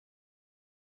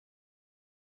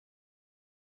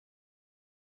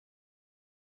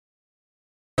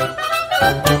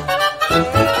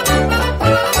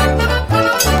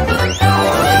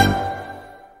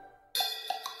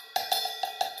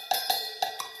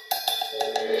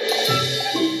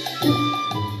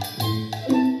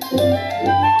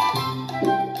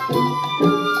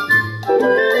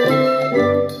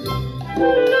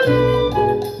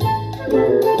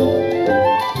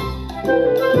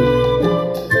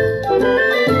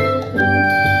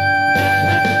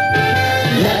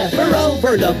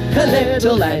overlook a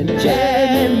little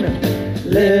engine.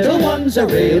 Little ones are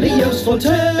really useful too.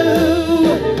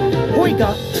 We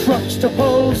got trucks to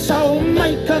pull, so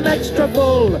make them extra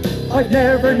full. I've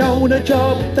never known a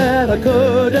job that I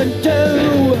couldn't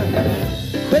do.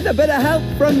 With a bit of help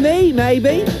from me,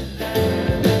 maybe.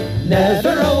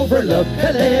 Never overlook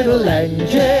a little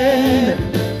engine.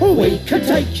 We can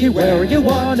take you where you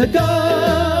want to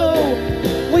go.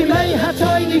 We may have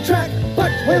tiny track,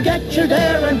 but we'll get you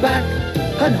there and back.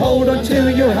 And hold on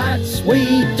to your hats,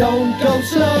 we don't go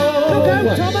slow. Look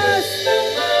out, Thomas!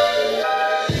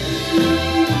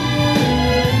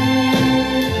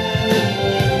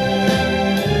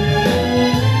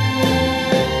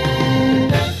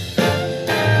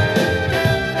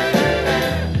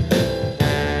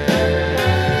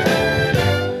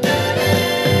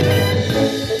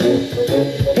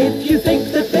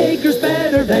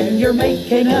 Then you're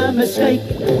making a mistake.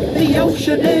 The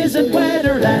ocean isn't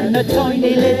wetter than a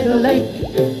tiny little lake.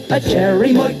 A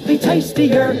cherry might be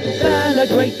tastier than a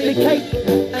great big cake,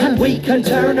 and we can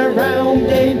turn around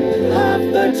in half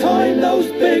the time those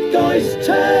big guys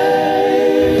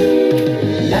take.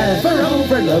 Never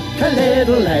overlook a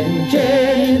little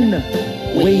engine.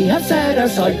 We have set our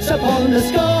sights upon the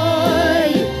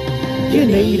sky. You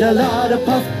need a lot of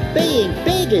puff. Being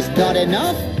big is not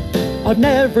enough. I've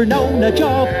never known a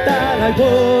job that I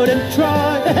wouldn't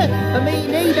try. Me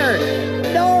neither.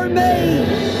 Nor me.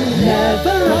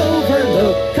 Never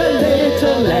overlook a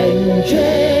little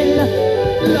engine.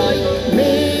 Like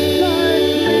me.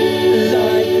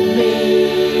 Like me.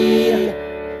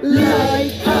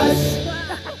 Like us.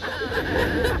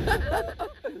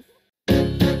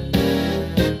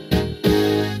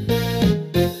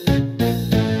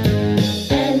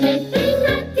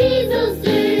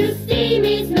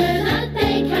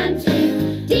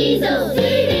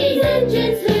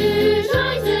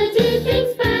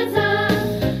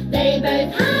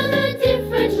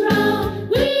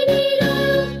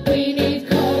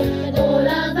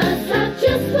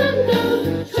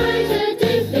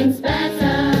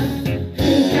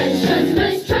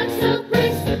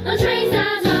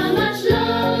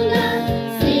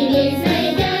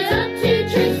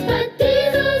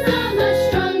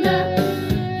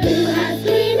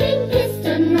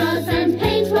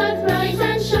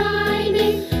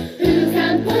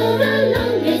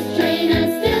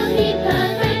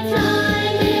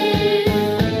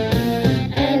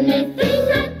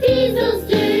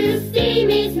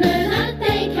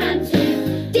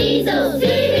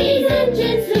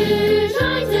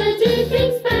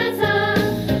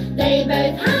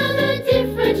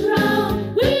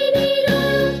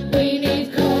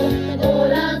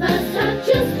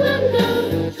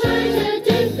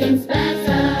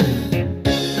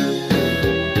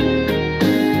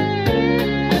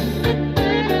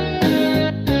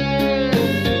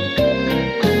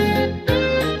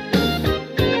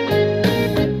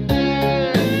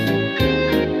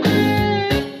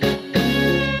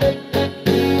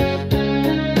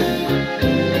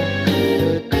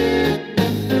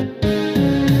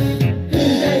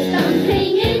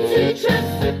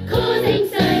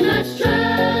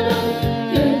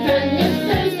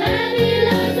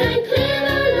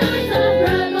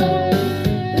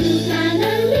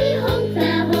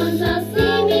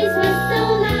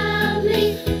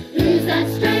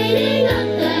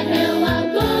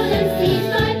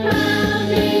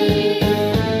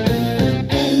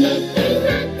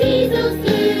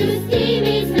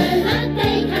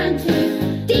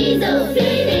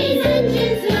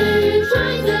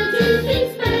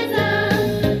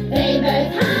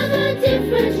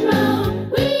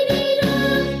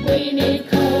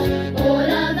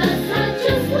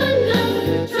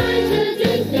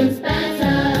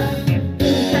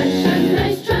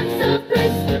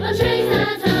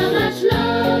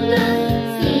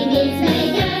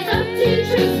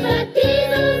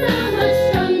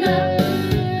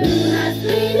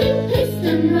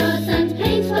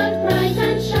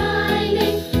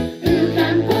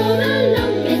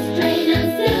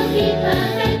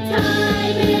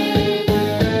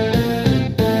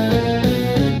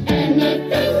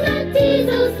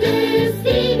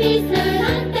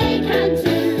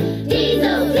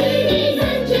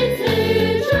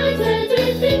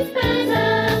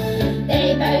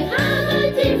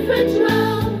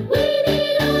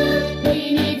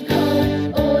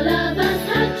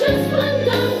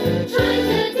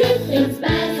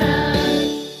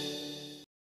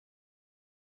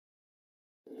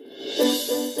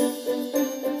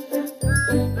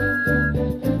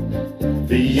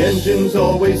 The engines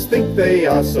always think they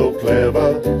are so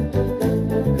clever,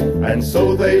 and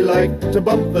so they like to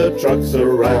bump the trucks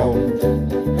around.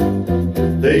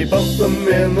 They bump them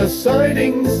in the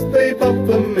sidings, they bump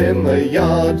them in the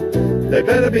yard. They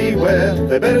better beware,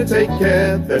 they better take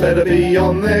care, they better be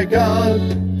on their guard.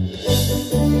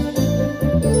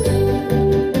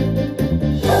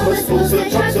 Thomas pulls the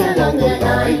trucks along the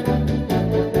line.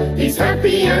 He's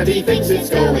happy and he thinks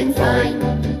it's going fine.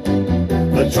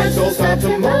 The trucks all start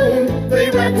to moan,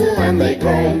 they rattle and they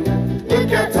groan.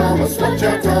 Look out Thomas, watch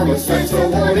out Thomas, that's the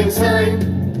warning sign.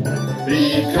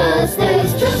 Because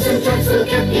those Johnson trucks will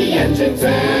get the engines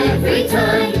every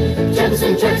time.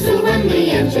 Johnson trucks will run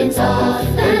the engines off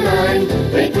the line.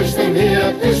 They push them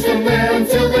here, push them there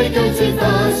until they go too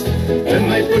fast. Then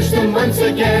they push them once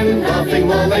again, laughing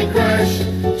while they crash.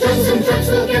 Johnson trucks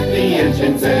will get the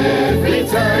engines every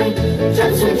time.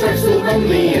 Johnson trucks will run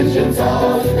the engines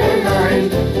off the line.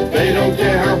 They don't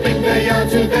care how big they are,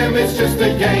 to them it's just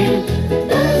a game.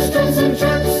 Those Johnson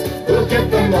trucks will get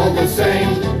them all the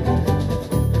same.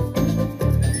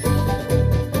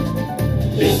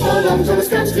 Before long Thomas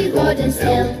comes to Gordon's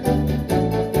Hill.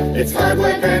 It's hard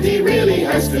work and he really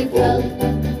has to pull.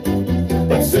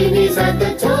 But soon he's at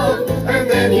the top, and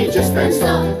then he just can't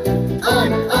stop. On,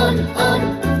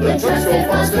 the trucks go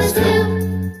faster still.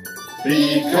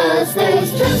 Because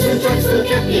those Johnson trucks will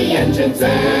get the engines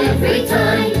every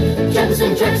time.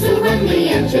 Johnson trucks will run the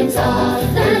engines off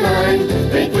the line.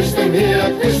 They push them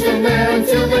here, push them there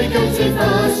until they go too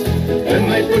fast. Then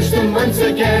they push them once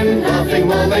again, laughing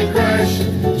while they crash.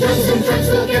 Johnson trucks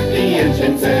will get the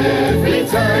engines every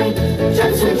time.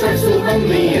 Johnson trucks will run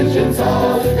the engines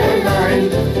off the line.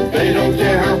 They don't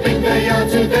care how big they are,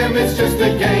 to them it's just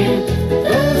a game.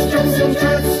 Those Johnson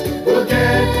trucks will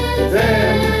get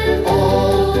them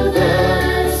all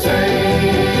the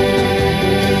same.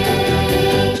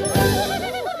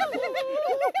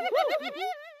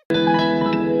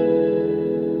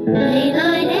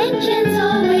 Mainline engines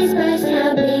always boast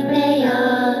how big they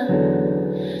are.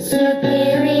 So big